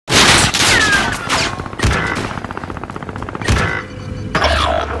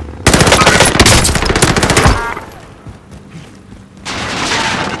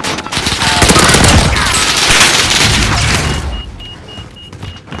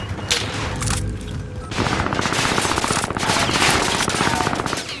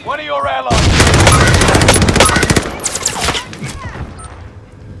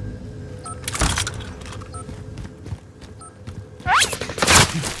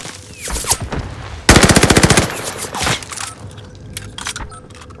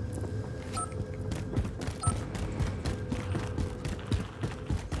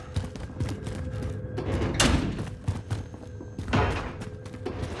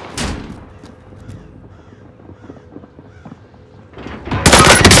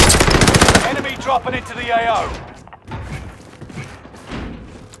dropping into the AO.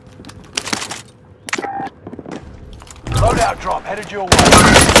 Loadout drop headed your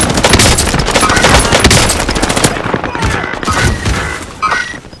way.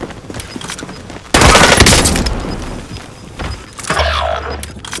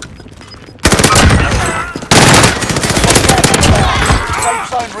 Safe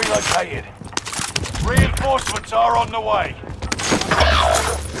zone relocated. Reinforcements are on the way.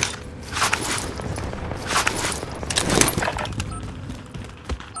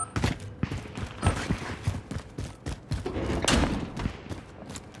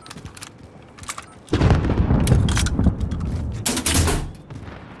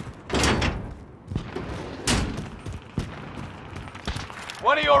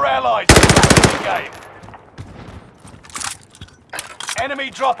 One of your allies is back in the game.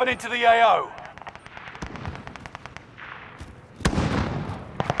 Enemy dropping into the AO.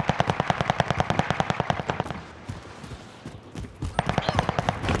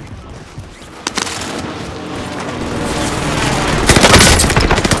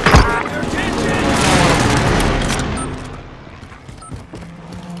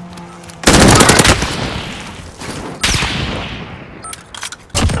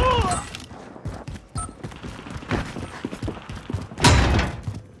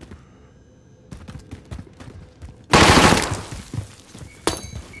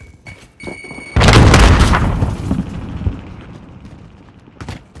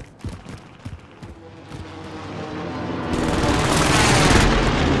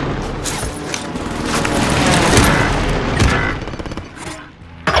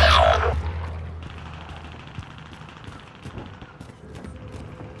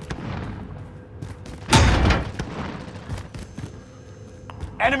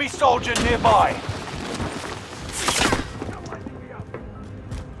 Enemy soldier nearby.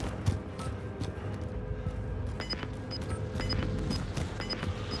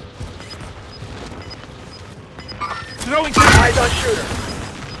 Throwing eyes on shooter.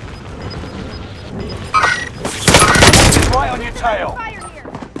 Right on your tail.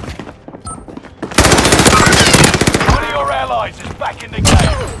 One of your allies is back in the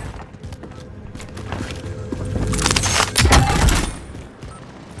game.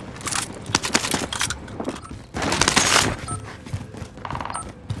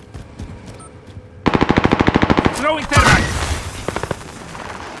 Throwing thermite.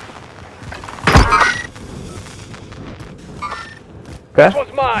 Okay. This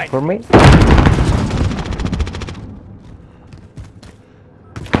one's mine. For me?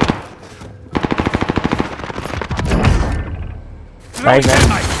 Throwing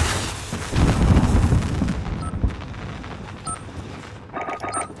thermite.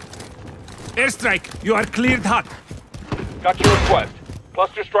 Airstrike, you are cleared hot. Got your request.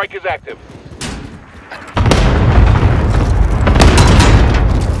 Cluster strike is active.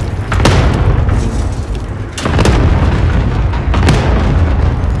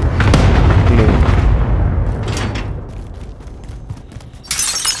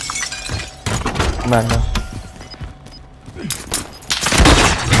 Mana?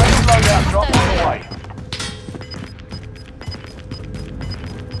 Loadout drop on the way.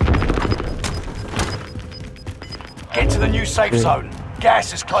 Get to the new safe zone.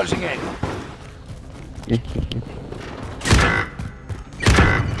 Gas is closing in.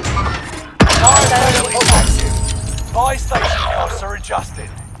 Buy station costs are adjusted.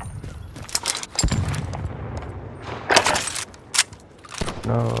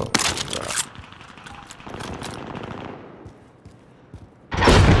 No.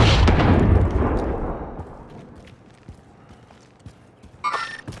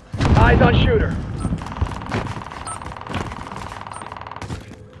 Eyes on shooter.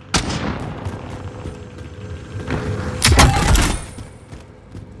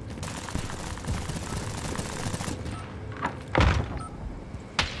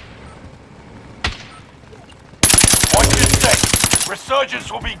 On your six.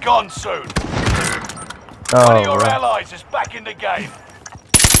 Resurgence will be gone soon. Oh, One of your right. allies is back in the game.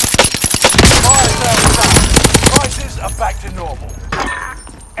 Fire sales up. Prices are back to normal.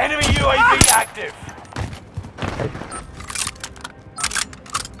 Enemy UAV active.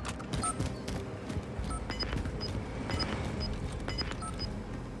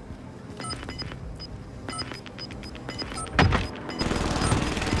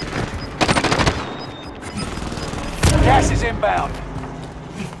 Gas is inbound.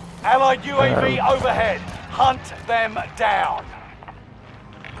 Allied UAV overhead. Hunt them down.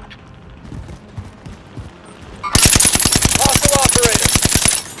 Hostile operator.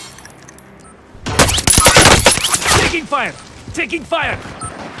 Taking fire. Taking fire.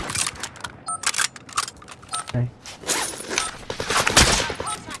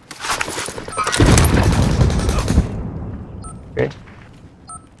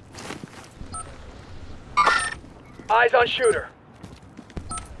 Eyes on shooter.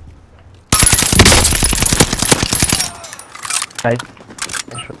 Nice.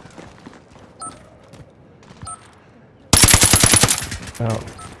 Nice shot. No.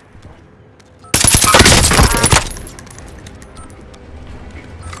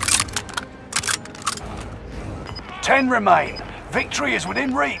 10 remain. Victory is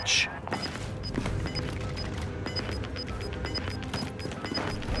within reach.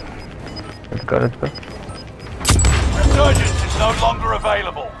 Let's go, let's go. Resurgence is no longer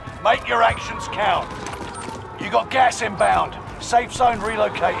available. Make your actions count. You got gas inbound. Safe zone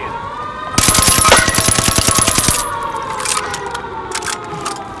relocated.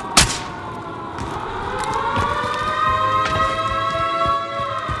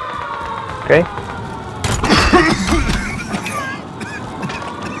 Okay.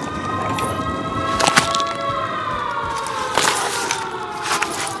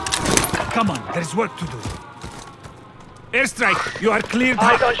 Come on, there's work to do. Airstrike, you are cleared Ah.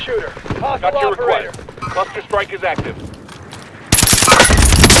 hot. Eyes on shooter. Hostile Got your operator. request. Cluster strike is active.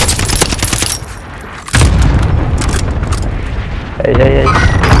 Hey, hey, hey.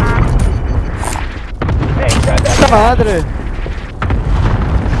 Hey, grab that. ¡Puta madre!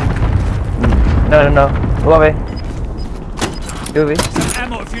 No, no, no. UAV. UAV. Some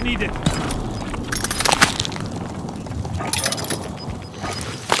ammo if you need it.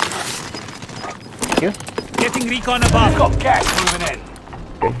 Thank you. Getting recon above. Got gas moving in.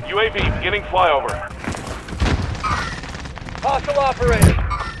 UAV beginning flyover. Hostile operator.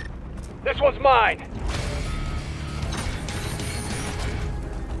 This one's mine.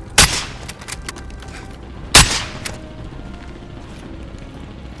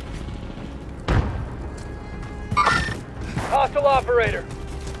 Hostile operator.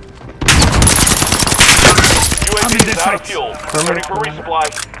 UAV in is this out of fight. fuel. Ready for resupply.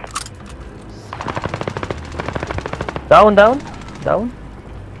 Down, down, down.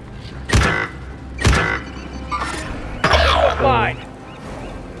 Mine.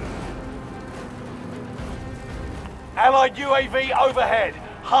 Allied UAV overhead.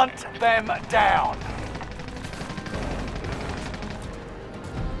 Hunt them down.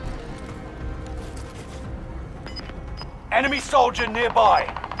 Enemy soldier nearby.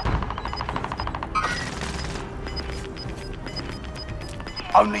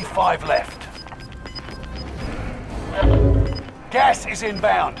 Only 5 left. Gas is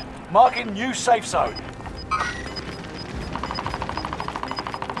inbound. Marking new safe zone.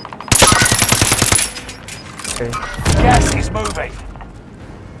 Okay. Gas is moving.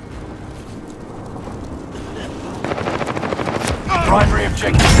 Primary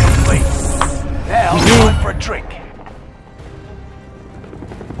objective complete. Now, time for a drink.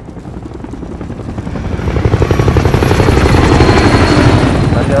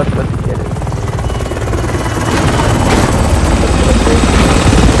 Let's get it.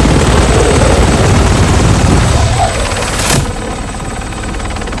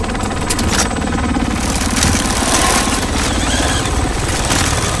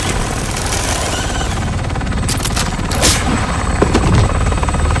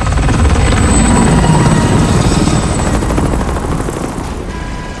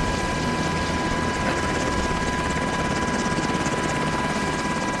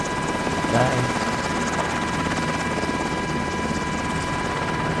 Nice.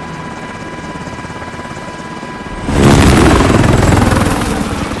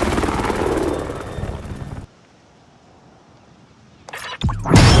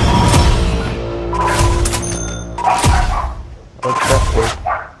 What's that?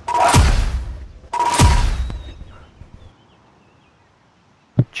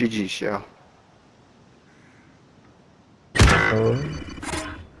 GG 小。